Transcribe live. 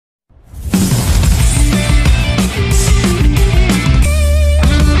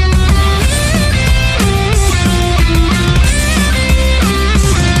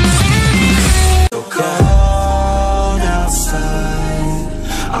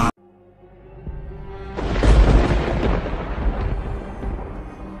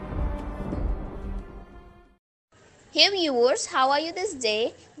Hey viewers, how are you this day.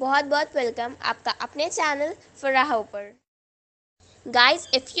 बहुत बहुत welcome आपका अपने चैनल Pharaohh पर। Guys,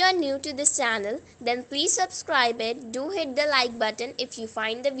 if you are new to this channel, then please subscribe it. Do hit the like button if you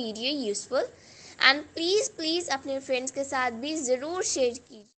find the video useful. And please अपने friends के साथ भी ज़रूर शेयर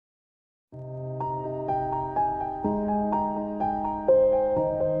कीजिए।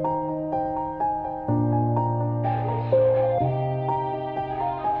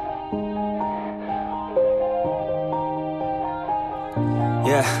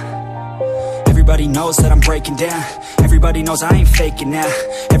 Yeah, everybody knows that I'm breaking down. Everybody knows I ain't faking now.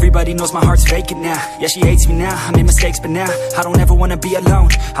 Everybody knows my heart's vacant now. Yeah, she hates me now, I made mistakes, but now I don't ever wanna be alone.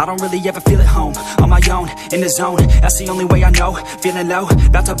 I don't really ever feel at home. On my own, in the zone, that's the only way I know. Feeling low,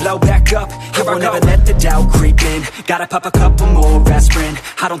 about to blow back up. Here I won't ever let the doubt creep in. Gotta pop a couple more aspirin.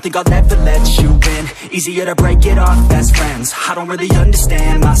 I don't think I'll ever let you in. Easier to break it off best friends. I don't really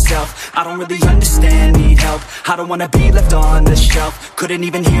understand myself. I don't really understand, need help. I don't wanna be left on the shelf. Couldn't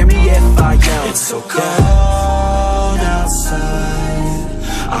even hear me if I yelled. It's so cold outside,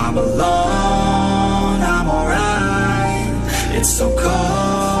 I'm alone, I'm alright. It's so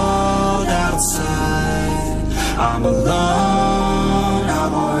cold outside, I'm alone,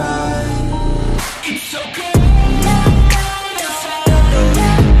 I'm alright. It's so cold.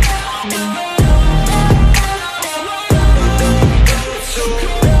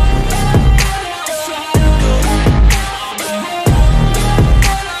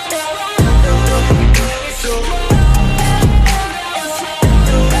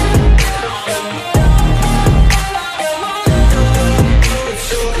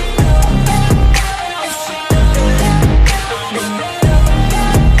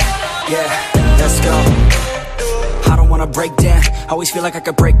 Break down, always feel like I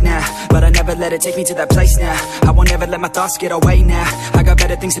could break now, but I never let it take me to that place now. I won't ever let my thoughts get away now. I got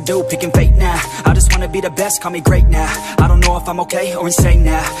better things to do, picking fate now. I just wanna be the best, call me great now. I don't know if I'm okay or insane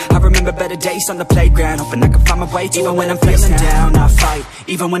now. I remember better days on the playground, hoping I can find my way to even when I'm feeling down, I fight,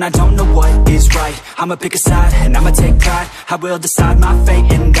 even when I don't know what is right. I'ma pick a side, and I'ma take pride. I will decide my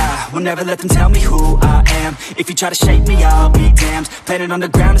fate, and I will never let them tell me who I am. If you try to shape me, I'll be damned. Planet on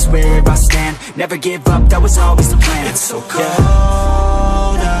the ground is where I stand. Never give up, that was always the plan. It's so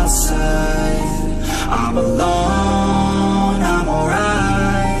cold outside, I'm alone, I'm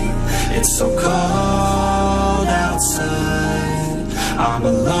alright. It's so cold outside, I'm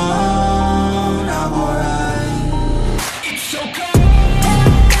alone, I'm alright. It's so cold.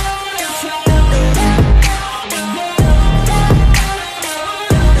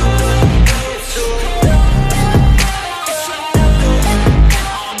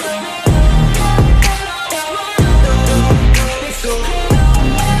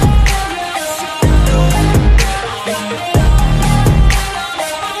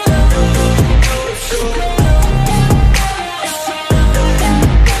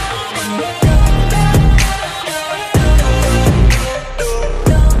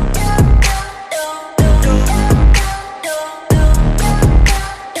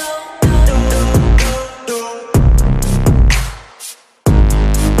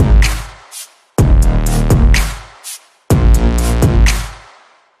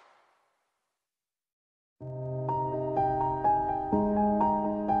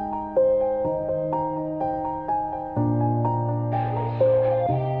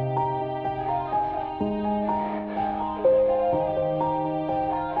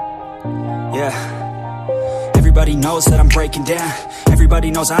 Yeah, everybody knows that I'm breaking down. Everybody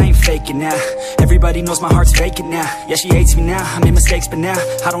knows I ain't faking now. Everybody knows my heart's vacant now. Yeah, she hates me now, I made mistakes, but now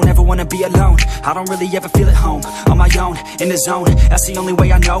I don't ever wanna be alone. I don't really ever feel at home. On my own, in the zone, that's the only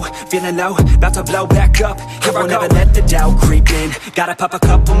way I know. Feeling low, about to blow back up. Here I won't ever let the doubt creep in. Gotta pop a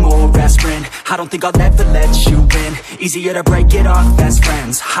couple more aspirin. I don't think I'll ever let you in. Easier to break it off best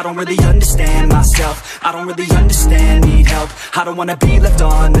friends. I don't really understand myself. I don't really understand, need help. I don't wanna be left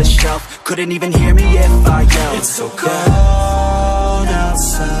on the shelf. Couldn't even hear me if I yelled. It's so cold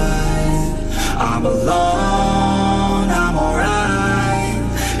outside, I'm alone, I'm alright.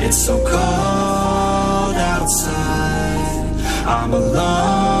 It's so cold outside, I'm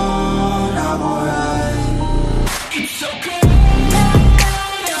alone, I'm alright. It's so cold.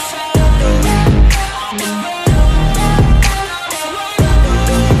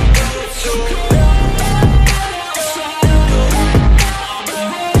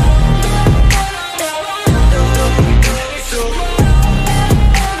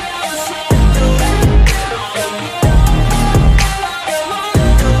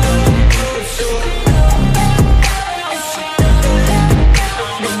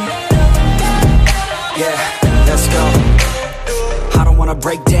 wanna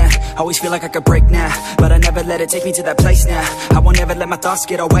break down, always feel like I could break now, but I never let it take me to that place now. I won't ever let my thoughts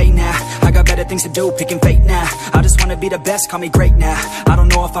get away now. I got better things to do, picking fate now. I just wanna be the best, call me great now. I don't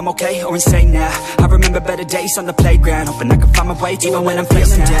know if I'm okay or insane now. I remember better days on the playground, hoping I can find my way. Even when I'm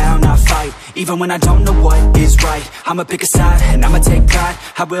feeling down, I fight. Even when I don't know what is right, I'ma pick a side and I'ma take pride.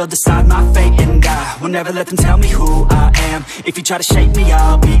 I will decide my fate and I will never let them tell me who I am. If you try to shake me,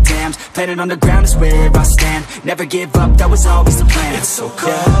 I'll be damned. Planet on the ground is where I stand. Never give up, that was always the plan. It's so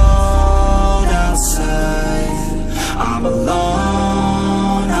cold outside, I'm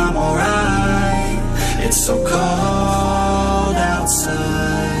alone, I'm alright. It's so cold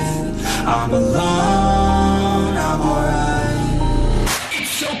outside, I'm alone, I'm alright.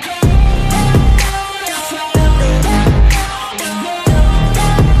 It's so cold.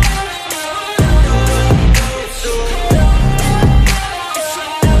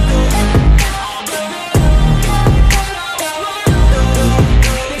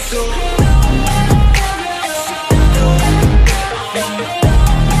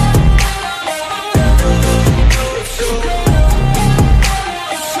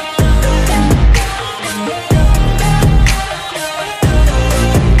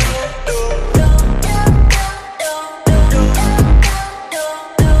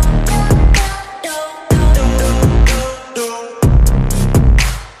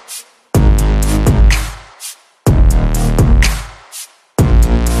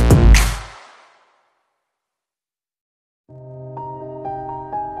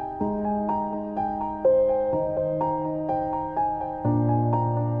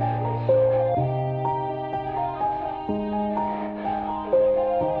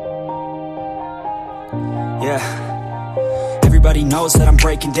 Yeah, everybody knows that I'm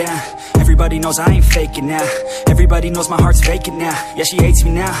breaking down. Everybody knows I ain't faking now. Everybody knows my heart's vacant now. Yeah, she hates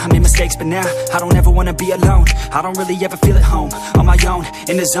me now, I made mistakes but now I don't ever wanna be alone. I don't really ever feel at home. On my own,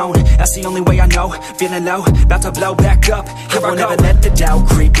 in the zone, that's the only way I know. Feeling low, about to blow back up. I won't ever let the doubt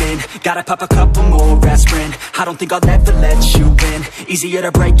creep in. Gotta pop a couple more aspirin. I don't think I'll ever let you in. Easier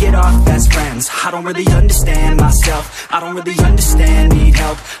to break it off best friends. I don't really understand myself. I don't really understand, need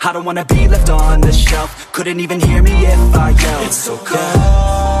help. I don't wanna be left on the shelf. Couldn't even hear me if I yelled. It's so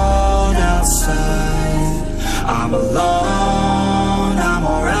cold outside, I'm alone, I'm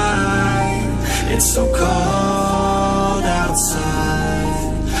alright. It's so cold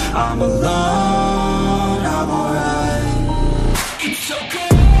outside, I'm alone, I'm alright. It's so cold.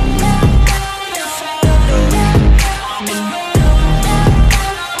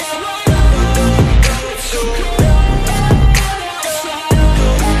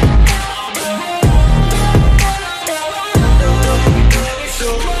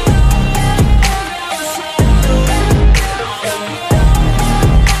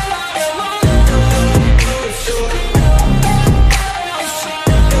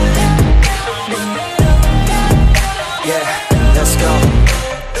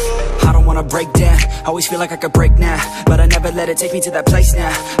 Break down, always feel like I could break now, but I never let it take me to that place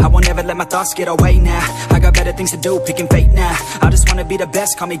now. I won't ever let my thoughts get away now. I got better things to do, picking fate now. I just wanna be the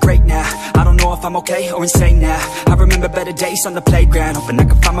best, call me great now. I don't know if I'm okay or insane now. I remember better days on the playground, hoping I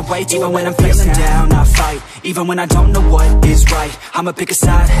can find my way. Even when I'm feeling down, I fight. Even when I don't know what is right, I'ma pick a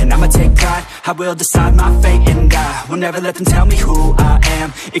side and I'ma take pride. I will decide my fate and I will never let them tell me who I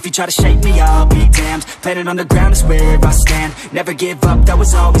am. If you try to shake me, I'll be damned. Planet on the ground is where I stand. Never give up, that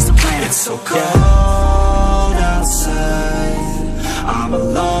was always the plan. It's so cold outside, I'm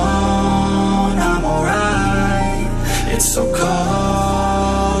alone, I'm alright. It's so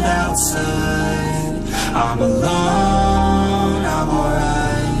cold outside, I'm alone, I'm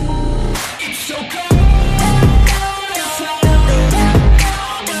alright. It's so cold.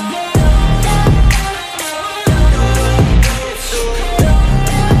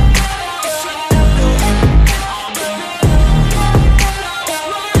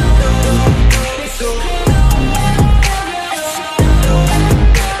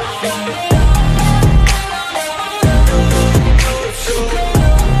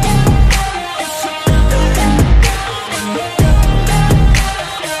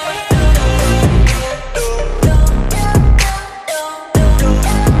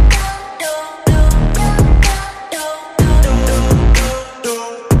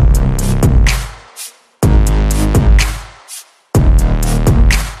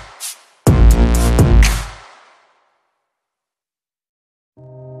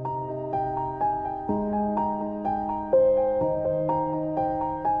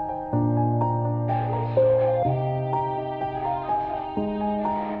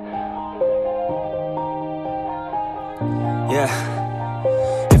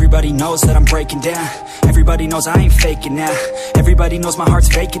 Everybody knows that I'm breaking down. Everybody knows I ain't faking now. Everybody knows my heart's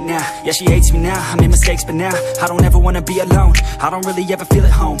vacant now. Yeah, she hates me now, I made mistakes but now I don't ever wanna be alone. I don't really ever feel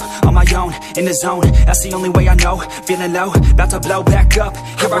at home. On my own, in the zone, that's the only way I know. Feeling low, about to blow back up.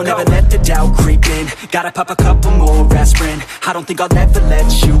 Here I won't ever let the doubt creep in. Gotta pop a couple more aspirin. I don't think I'll ever let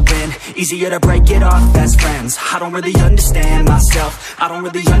you in. Easier to break it off best friends. I don't really understand myself. I don't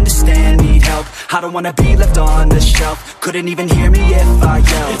really understand, need help. I don't wanna be left on the shelf. Couldn't even hear me if I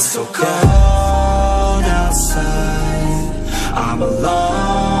yelled.